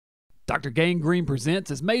Dr. Gangrene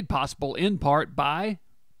Presents is made possible in part by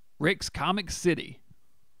Rick's Comic City.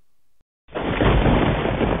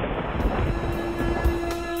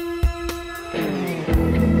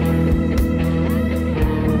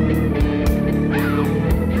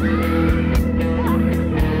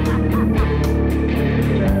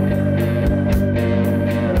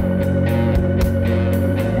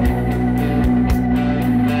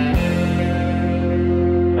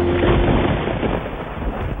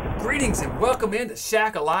 Welcome into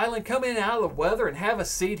Shackle Island. Come in out of the weather and have a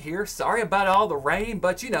seat here. Sorry about all the rain,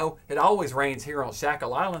 but you know, it always rains here on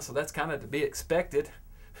Shackle Island, so that's kind of to be expected.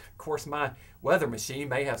 Of course, my weather machine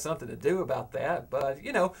may have something to do about that, but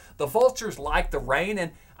you know, the vultures like the rain,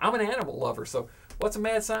 and I'm an animal lover, so what's a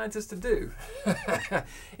mad scientist to do?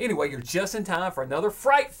 Anyway, you're just in time for another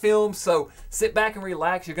Fright film, so sit back and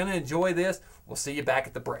relax. You're going to enjoy this. We'll see you back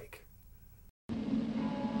at the break.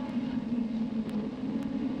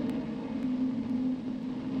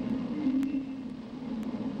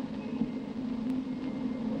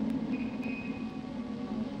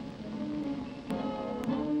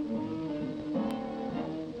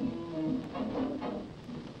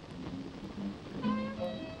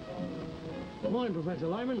 Good morning, Professor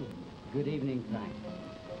Lyman. Good evening, Frank.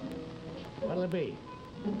 What'll it be?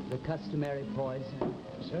 The customary poison.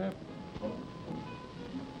 Sir.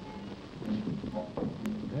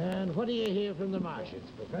 And what do you hear from the Martians,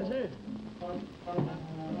 Professor?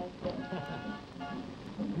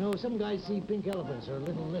 No, some guys see pink elephants or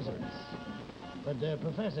little lizards. But the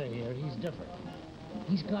Professor here, he's different.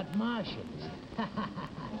 He's got Martians.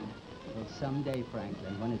 Well, someday,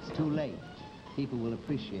 Franklin, when it's too late, people will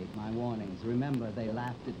appreciate my warnings. Remember, they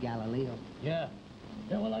laughed at Galileo. Yeah.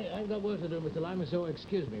 Yeah, well, I've got work to do, Mr. Lyman, so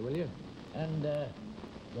excuse me, will you? And,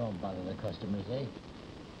 don't bother the customers, eh?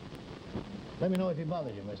 Let me know if he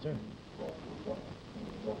bothers you, mister.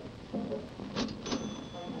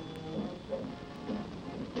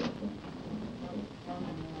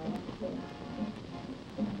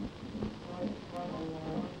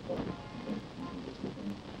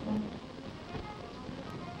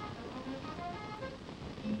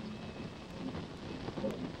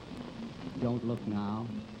 Don't look now.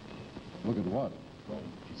 Look at what? You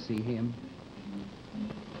see him?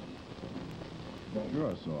 Sure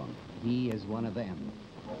I saw him. He is one of them.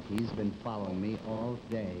 He's been following me all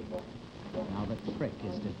day. Now the trick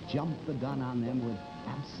is to jump the gun on them with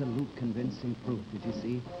absolute convincing proof. Did you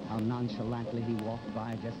see how nonchalantly he walked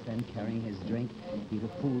by just then carrying his drink? He'd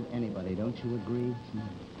have fooled anybody, don't you agree?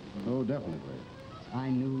 Oh, definitely. I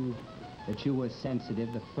knew that you were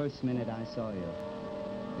sensitive the first minute I saw you.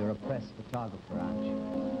 You're a press photographer, aren't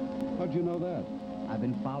you? How'd you know that? I've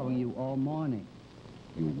been following you all morning.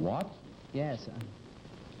 You what? Yes.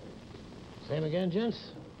 Same again,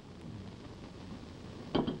 gents?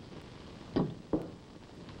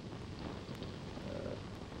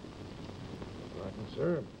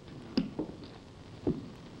 Sir.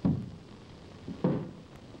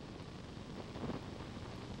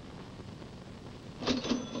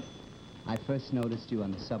 I first noticed you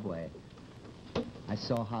on the subway. I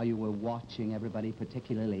saw how you were watching everybody,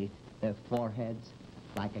 particularly their foreheads,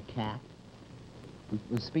 like a cat.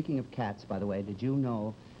 Well, speaking of cats, by the way, did you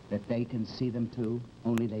know that they can see them too?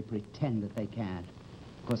 Only they pretend that they can't.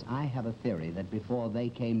 Because I have a theory that before they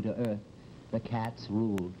came to Earth, the cats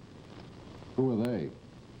ruled. Who are they?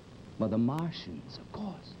 Well, the Martians, of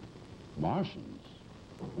course. Martians?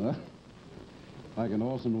 Like an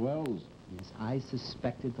Orson Welles? Yes, I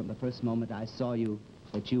suspected from the first moment I saw you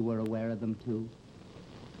that you were aware of them too.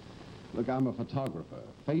 Look, I'm a photographer.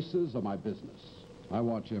 Faces are my business. I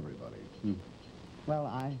watch everybody. Well,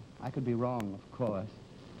 I could be wrong, of course.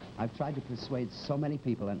 I've tried to persuade so many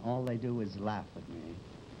people, and all they do is laugh at me.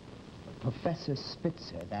 Professor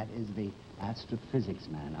Spitzer, that is the astrophysics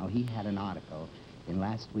man. Now, he had an article in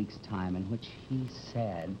last week's Time in which he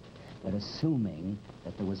said that assuming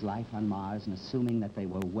that there was life on Mars and assuming that they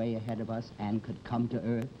were way ahead of us and could come to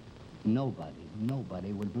Earth,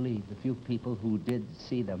 nobody would believe the few people who did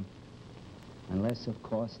see them. Unless, of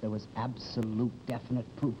course, there was absolute definite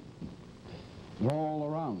proof. All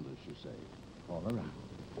around us, you say? All around.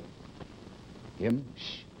 Him?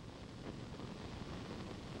 Shh.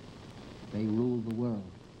 They rule the world.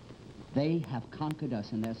 They have conquered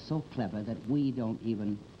us, and they're so clever that we don't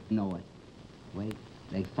even know it. Wait,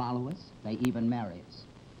 they follow us, they even marry us.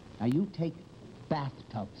 Now, you take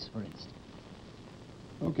bathtubs, for instance.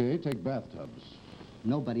 Okay, take bathtubs.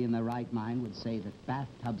 Nobody in their right mind would say that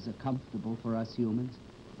bathtubs are comfortable for us humans,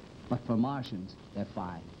 but for Martians, they're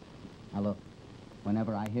fine. Now, look,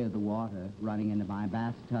 whenever I hear the water running into my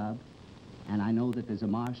bathtub, and I know that there's a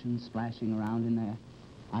Martian splashing around in there,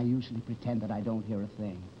 I usually pretend that I don't hear a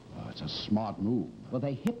thing. Oh, it's a smart move. Well,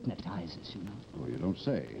 they hypnotize us, you know. Oh, you don't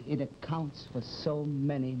say. It accounts for so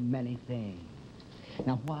many, many things.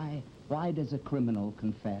 Now, why does a criminal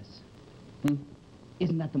confess?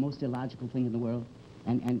 Isn't that the most illogical thing in the world?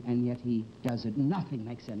 And yet he does it. Nothing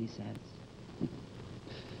makes any sense.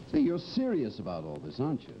 See, you're serious about all this,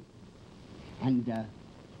 aren't you? And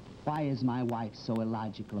why is my wife so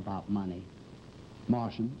illogical about money?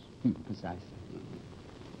 Martians? Precisely.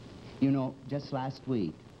 You know, just last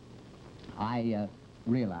week, I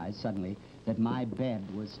realized suddenly that my bed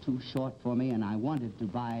was too short for me, and I wanted to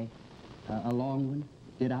buy a long one.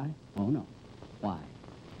 Did I? Oh, no. Why?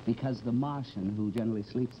 Because the Martian, who generally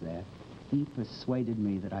sleeps there, he persuaded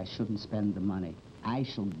me that I shouldn't spend the money. I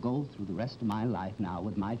shall go through the rest of my life now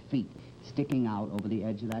with my feet sticking out over the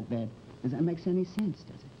edge of that bed. Does that make any sense,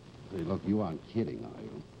 does it? Hey, look, you aren't kidding, are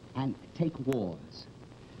you? And take wars.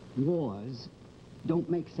 Wars don't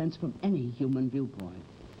make sense from any human viewpoint.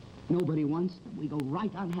 Nobody wants them. We go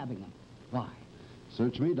right on having them. Why?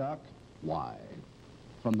 Search me, Doc. Why?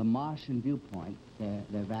 From the Martian viewpoint,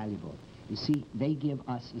 they're valuable. You see, they give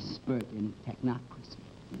us a spurt in technocracy.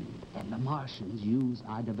 And the Martians use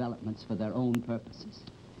our developments for their own purposes.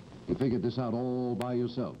 You figured this out all by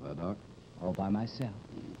yourself, huh, Doc? All by myself.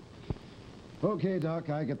 Okay, Doc,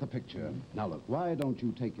 I get the picture. Now, look, why don't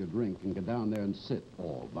you take your drink and get down there and sit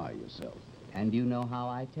all by yourself? And you know how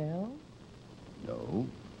I tell? No.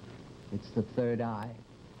 It's the third eye.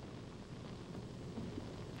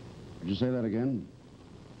 Would you say that again?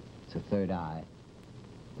 It's a third eye.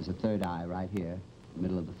 There's a third eye right here,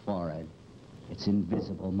 middle of the forehead. It's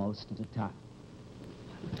invisible most of the time.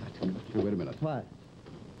 Hey, wait a minute. What?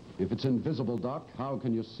 If it's invisible, Doc, how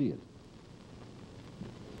can you see it?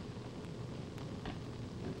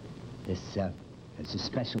 There's a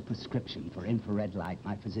special prescription for infrared light.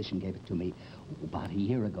 My physician gave it to me about a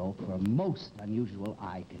year ago for a most unusual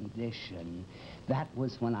eye condition. That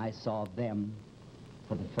was when I saw them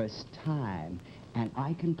for the first time, and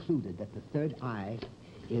I concluded that the third eye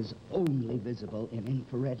is only visible in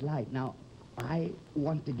infrared light. Now, I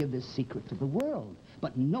want to give this secret to the world,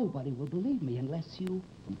 but nobody will believe me unless you...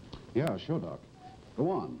 Yeah, sure, Doc.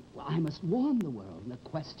 Go on. Well, I must warn the world, and the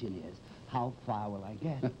question is, how far will I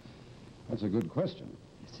get? That's a good question.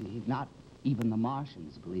 You see, not even the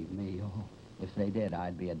Martians believe me. Oh, if they did,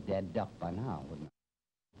 I'd be a dead duck by now, wouldn't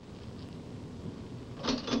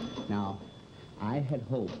I? Now, I had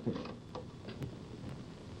hoped that...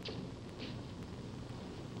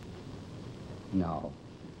 No.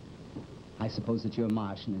 I suppose that your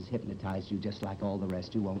Martian has hypnotized you just like all the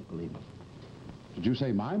rest. You won't believe it. Did you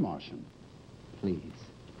say my Martian? Please.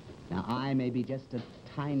 Now, I may be just a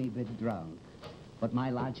tiny bit drunk, but my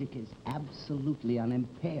logic is absolutely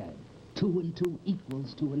unimpaired. 2 and 2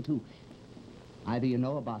 equals 2 and 2. Either you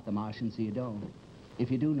know about the Martians or you don't. If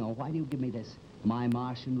you do know, why do you give me this my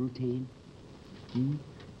Martian routine?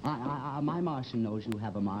 My Martian knows you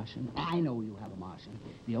have a Martian. I know you have a Martian.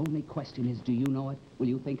 The only question is, do you know it? Will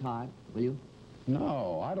you think hard? Will you?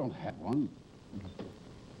 No, I don't have one.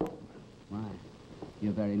 Why?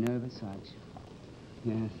 You're very nervous, aren't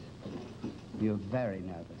you? Yes. You're very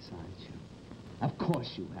nervous, aren't you? Of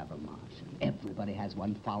course you have a Martian. Everybody has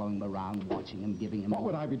one following him around, watching him, giving him... What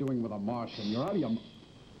would I be doing with a Martian? You're out of your...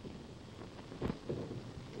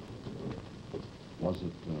 Was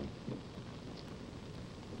it,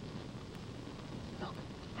 Look,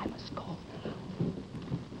 I must go.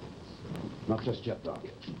 Not just yet, Doc.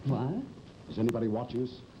 What? Is anybody watching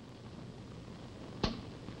us?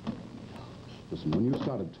 Listen, when you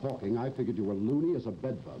started talking, I figured you were loony as a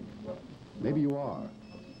bedbug. Maybe you are.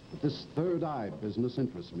 But this third eye business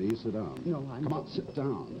interests me. Sit down. No, I'm... Come on, sit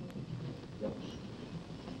down.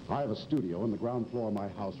 I have a studio on the ground floor of my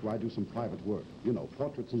house where I do some private work. You know,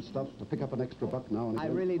 portraits and stuff to pick up an extra buck now and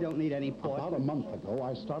again. I really don't need any portraits. About a month ago,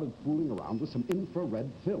 I started fooling around with some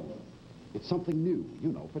infrared film. It's something new,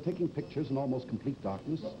 you know, for taking pictures in almost complete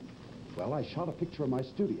darkness. Well, I shot a picture of my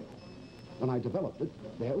studio. When I developed it,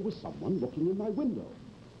 there was someone looking in my window.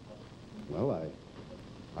 Well,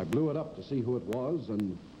 I blew it up to see who it was,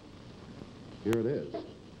 and here it is.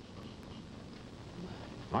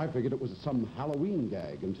 I figured it was some Halloween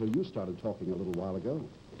gag until you started talking a little while ago.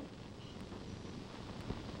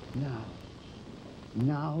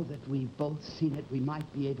 Now that we've both seen it, we might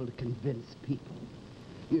be able to convince people.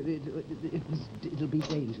 It'll be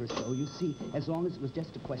dangerous, though. You see, as long as it was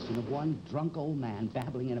just a question of one drunk old man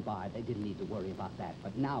babbling in a bar, they didn't need to worry about that.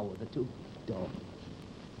 But now the two don't.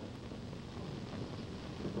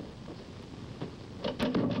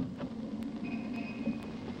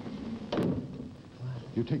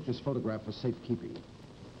 You take this photograph for safekeeping.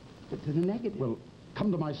 To the negative. Well,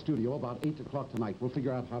 Come to my studio about 8 o'clock tonight. We'll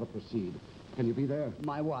figure out how to proceed. Can you be there?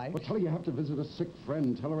 My wife? Well, tell her you have to visit a sick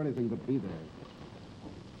friend. Tell her anything but be there.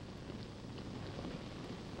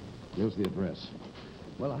 Here's the address.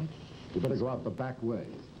 Well, You better go out the back way.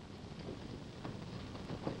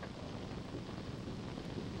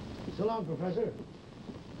 So long, Professor.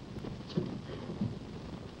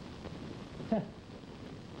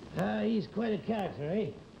 He's quite a character, eh?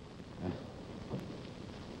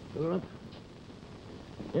 Fill up.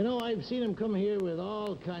 You know, I've seen him come here with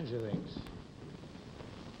all kinds of things.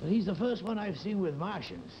 But he's the first one I've seen with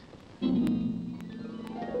Martians.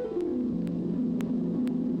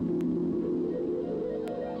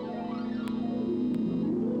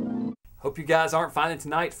 Hope you guys aren't finding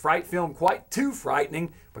tonight's fright film quite too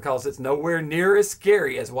frightening, because it's nowhere near as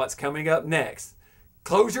scary as what's coming up next.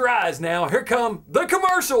 Close your eyes now. Here come the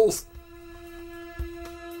commercials.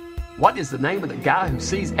 What is the name of the guy who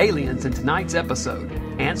sees aliens in tonight's episode?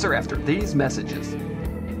 Answer after these messages.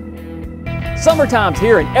 Summertime's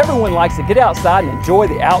here and everyone likes to get outside and enjoy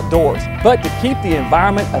the outdoors. But to keep the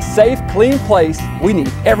environment a safe, clean place, we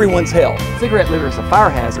need everyone's help. Cigarette litter is a fire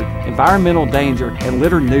hazard, environmental danger, and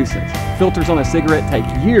litter nuisance. Filters on a cigarette take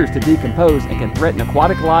years to decompose and can threaten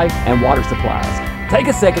aquatic life and water supplies. Take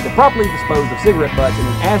a second to properly dispose of cigarette butts in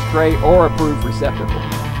an ashtray or approved receptacle.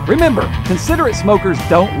 Remember, considerate smokers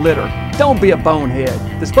don't litter. Don't be a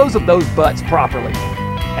bonehead. Dispose of those butts properly.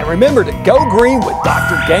 And remember to go green with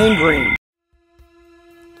Dr. Gangrene.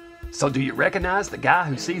 So do you recognize the guy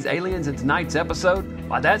who sees aliens in tonight's episode?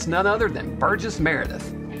 Why, that's none other than Burgess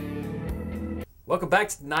Meredith. Welcome back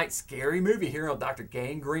to tonight's scary movie here on Dr.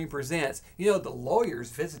 Gangrene Presents. You know, the lawyers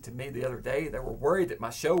visited me the other day. They were worried that my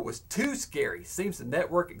show was too scary. Seems the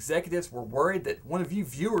network executives were worried that one of you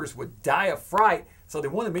viewers would die of fright, so they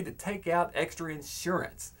wanted me to take out extra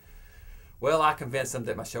insurance. Well, I convinced them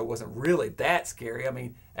that my show wasn't really that scary. I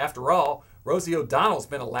mean, after all, Rosie O'Donnell's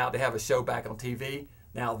been allowed to have a show back on TV.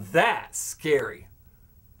 Now that's scary.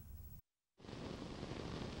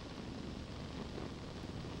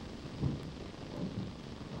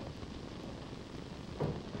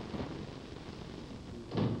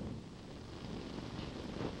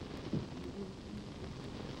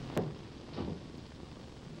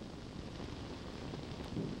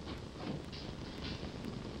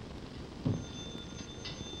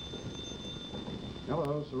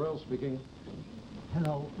 Hello, Sorrell speaking.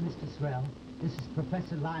 Hello, Mr. Srell. This is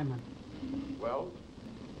Professor Lyman. Well?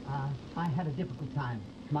 I had a difficult time.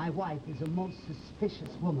 My wife is a most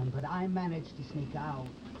suspicious woman, but I managed to sneak out.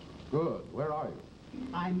 Good. Where are you?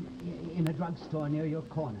 I'm in a drugstore near your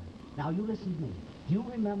corner. Now, you listen to me. Do you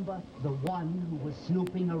remember the one who was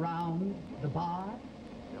snooping around the bar?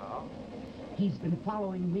 Yeah. He's been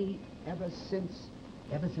following me ever since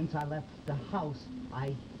I left the house.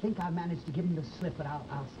 I think I managed to give him the slip, but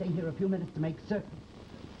I'll stay here a few minutes to make certain.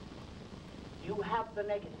 You have the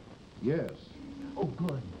negative? Yes. Oh,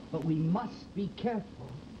 good. But we must be careful.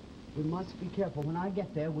 We must be careful. When I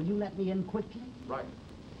get there, will you let me in quickly? Right.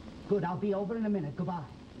 Good. I'll be over in a minute. Goodbye.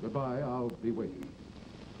 Goodbye. I'll be waiting.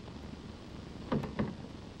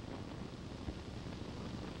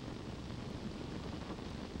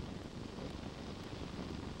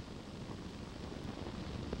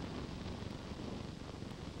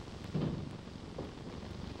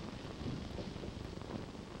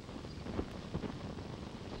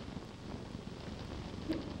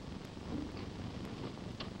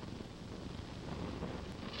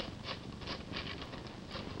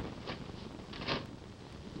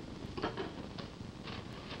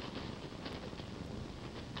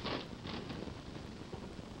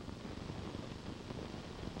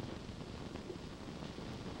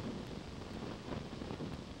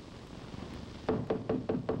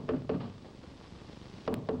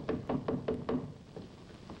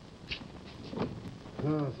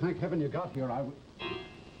 Thank heaven you got here.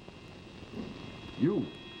 You.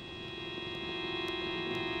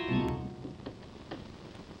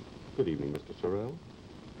 Good evening, Mr. Sorrell.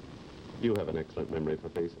 You have an excellent memory for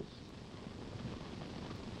faces.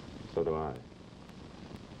 So do I.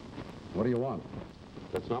 What do you want?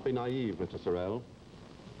 Let's not be naive, Mr. Sorrell.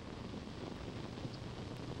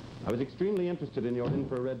 I was extremely interested in your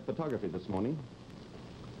infrared photography this morning.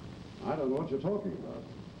 I don't know what you're talking about.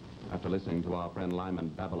 After listening to our friend Lyman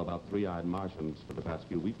babble about three-eyed Martians for the past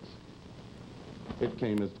few weeks, it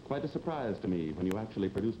came as quite a surprise to me when you actually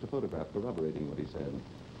produced a photograph corroborating what he said.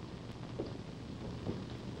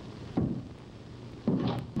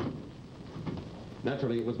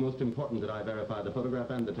 Naturally, it was most important that I verify the photograph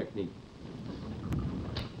and the technique.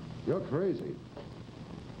 You're crazy.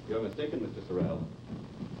 You're mistaken, Mr. Sorrell.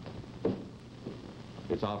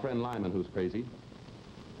 It's our friend Lyman who's crazy.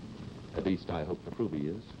 At least I hope to prove he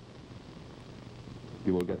is.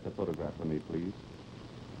 You will get the photograph for me, please.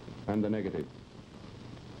 And the negative.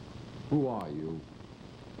 Who are you?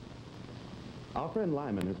 Our friend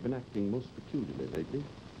Lyman has been acting most peculiarly lately.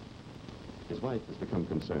 His wife has become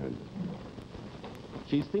concerned.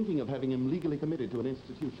 She's thinking of having him legally committed to an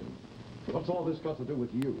institution. What's all this got to do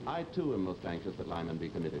with you? I, too, am most anxious that Lyman be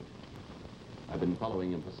committed. I've been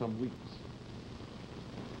following him for some weeks.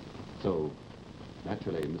 So,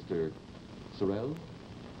 naturally, Mr. Sorrell,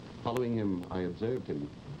 following him, I observed him.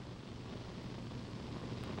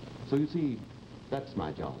 So you see, that's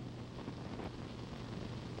my job.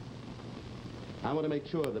 I want to make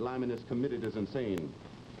sure that Lyman is committed as insane,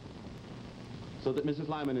 so that Mrs.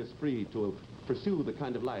 Lyman is free to pursue the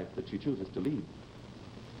kind of life that she chooses to lead.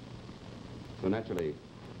 So naturally,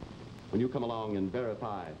 when you come along and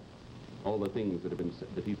verify all the things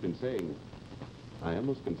that he's been saying, I am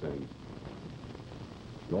most concerned.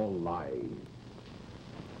 You're lying.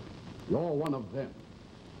 You're one of them.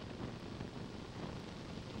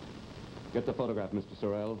 Get the photograph, Mr.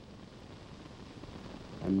 Sorrell.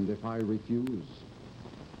 And if I refuse?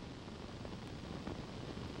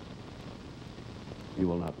 You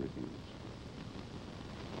will not refuse.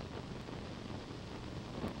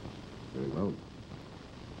 Very well.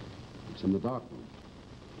 It's in the dark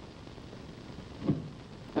room.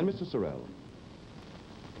 And Mr. Sorrell,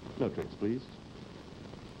 no tricks, please.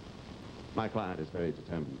 My client is very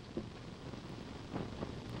determined.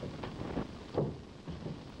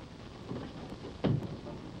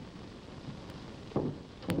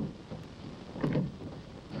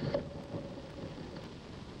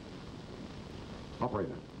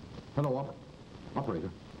 Operator. Hello, operator.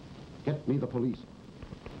 Get me the police.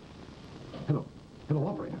 Hello. Hello,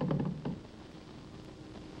 operator.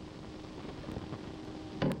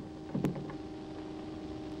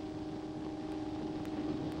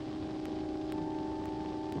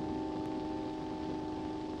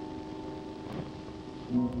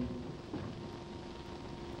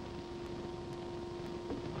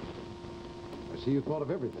 I see you thought of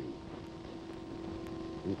everything,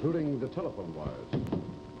 including the telephone wires.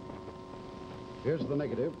 Here's the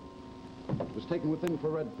negative. It was taken with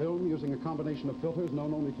infrared film using a combination of filters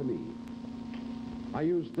known only to me. I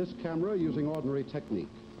used this camera using ordinary technique,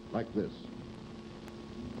 like this.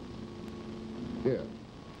 Here.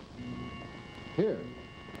 Here.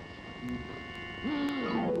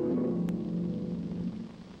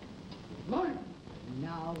 Light!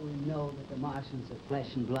 Now we know that the Martians are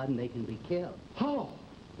flesh and blood and they can be killed. How?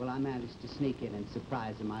 Well, I managed to sneak in and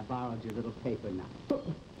surprise him. I borrowed your little paper knife. But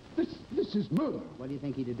this is murder. What do you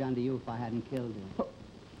think he'd have done to you if I hadn't killed him?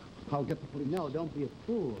 I'll get the police. No, don't be a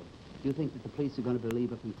fool. Do you think that the police are going to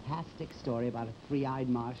believe a fantastic story about a three-eyed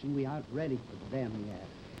Martian? We aren't ready for them yet.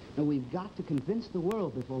 Now, we've got to convince the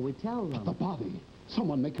world before we tell them. The body.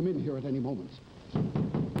 Someone may come in here at any moment.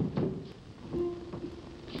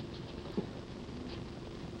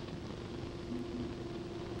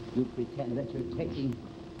 You pretend that you're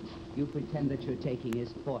taking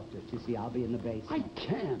his portrait. You see, I'll be in the basement. I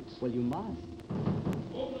can't. Well, you must.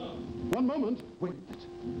 One moment. Wait a minute.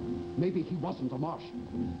 Maybe he wasn't a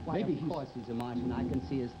Martian. Why, Maybe of course he's a Martian. I can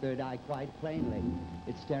see his third eye quite plainly.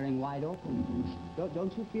 It's staring wide open.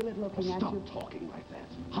 Don't you feel it looking at you? Stop talking like that.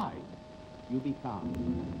 Hide. You be calm.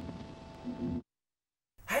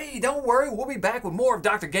 Hey, don't worry. We'll be back with more of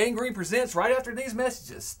Dr. Gangrene Presents right after these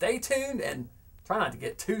messages. Stay tuned and try not to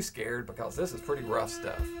get too scared because this is pretty rough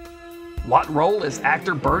stuff. What role is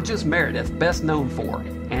actor Burgess Meredith best known for?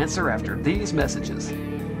 Answer after these messages.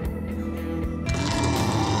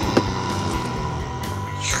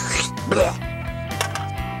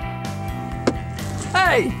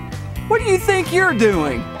 Hey, what do you think you're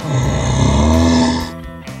doing?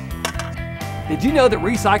 Did you know that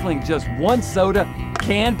recycling just one soda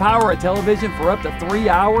can power a television for up to 3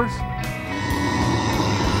 hours?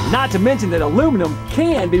 Not to mention that aluminum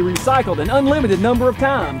can be recycled an unlimited number of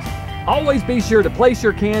times. Always be sure to place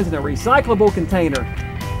your cans in a recyclable container.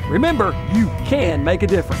 Remember, you can make a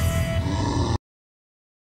difference.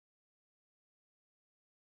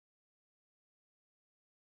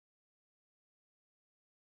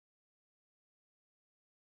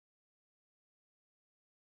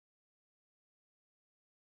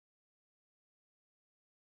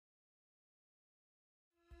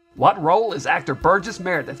 What role is actor Burgess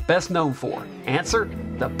Meredith best known for? Answer,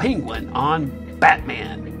 the Penguin on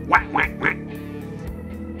Batman. Whack, whack, whack.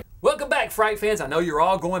 Welcome back, Fright fans. I know you're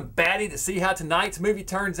all going batty to see how tonight's movie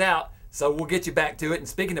turns out, so we'll get you back to it. And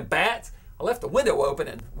speaking of bats, I left the window open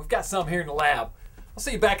and we've got some here in the lab. I'll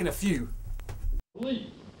see you back in a few. Police.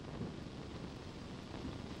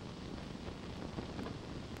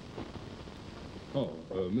 Oh,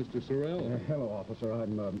 Mr. Sorrell? Hello, officer.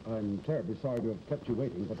 I'm terribly sorry to have kept you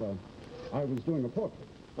waiting, but I was doing a portrait.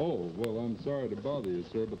 Oh, well, I'm sorry to bother you,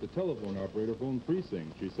 sir, but the telephone operator phoned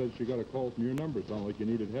precinct. She said she got a call from your number. Sounded like you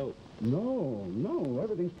needed help. No,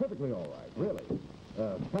 everything's perfectly all right, really.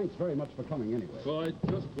 Thanks very much for coming anyway. Well, I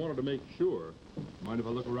just wanted to make sure. Mind if I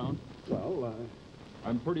look around? Well,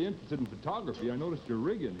 I'm pretty interested in photography. I noticed your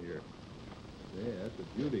rig in here. Yeah, that's a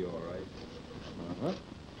beauty, all right. Uh-huh.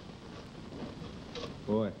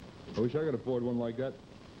 Boy, I wish I could afford one like that,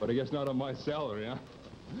 but I guess not on my salary, huh?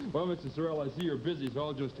 Well, Mr. Sorrell, I see you're busy, so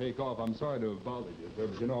I'll just take off. I'm sorry to have bothered you, sir,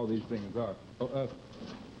 but you know how these things are. Oh,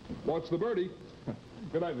 watch the birdie.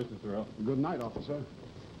 Good night, Mr. Sorrell. good night, officer.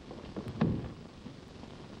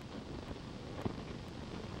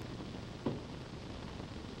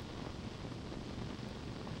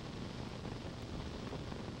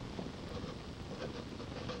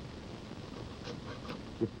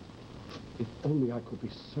 If only I could be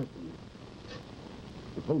certain.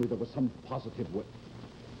 If only there was some positive way.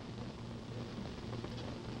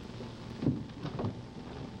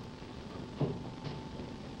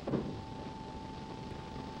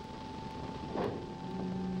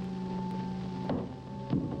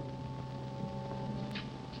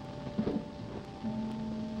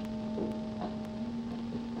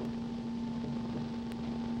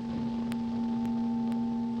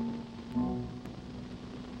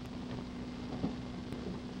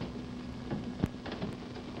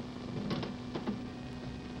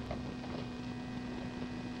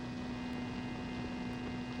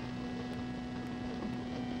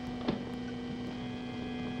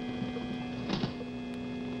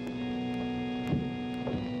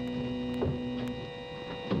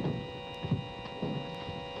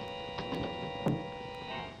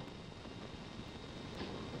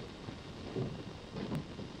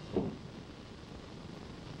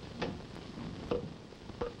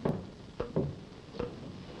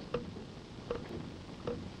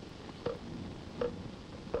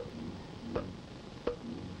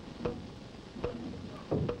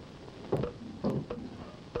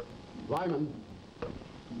 Lyman.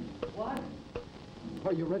 What?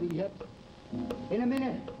 Are you ready yet? In a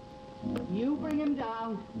minute. You bring him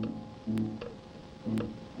down.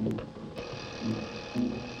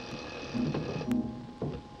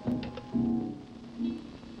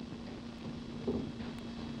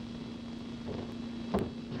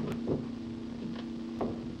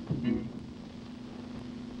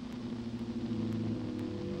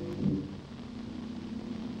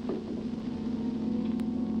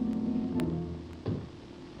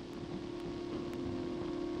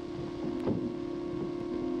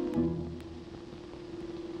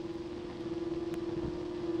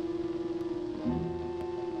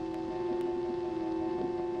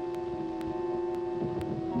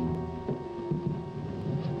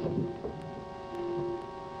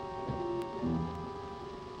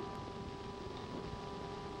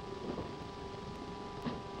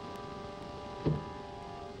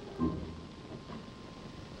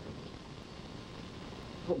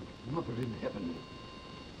 Oh, Mother in heaven.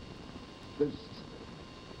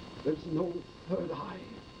 There's no third eye.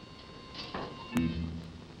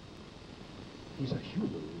 He's a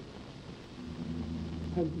human.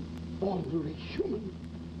 An ordinary human.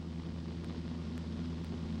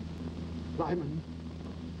 Lyman.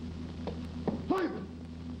 Lyman!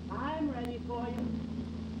 I'm ready for you.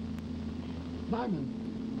 Lyman,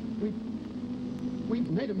 we've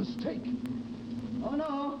made a mistake. Oh,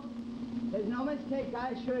 no. There's no mistake,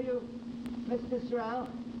 I assure you, Mr. Sorrell.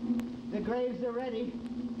 The graves are ready.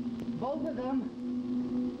 Both of them.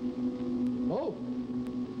 Oh,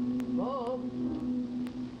 Both.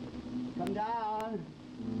 Come down.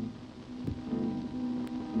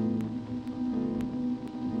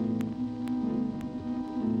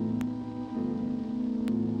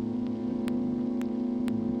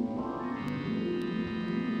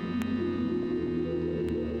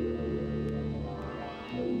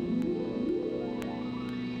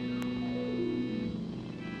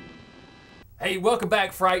 Hey, welcome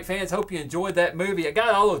back, Fright fans. Hope you enjoyed that movie. I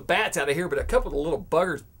got all those bats out of here, but a couple of the little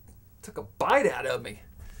buggers took a bite out of me.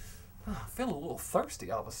 Oh, I'm feeling a little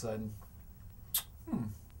thirsty all of a sudden. A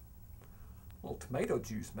little tomato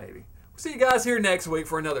juice, maybe. We'll see you guys here next week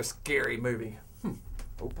for another scary movie.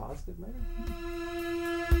 O positive, maybe?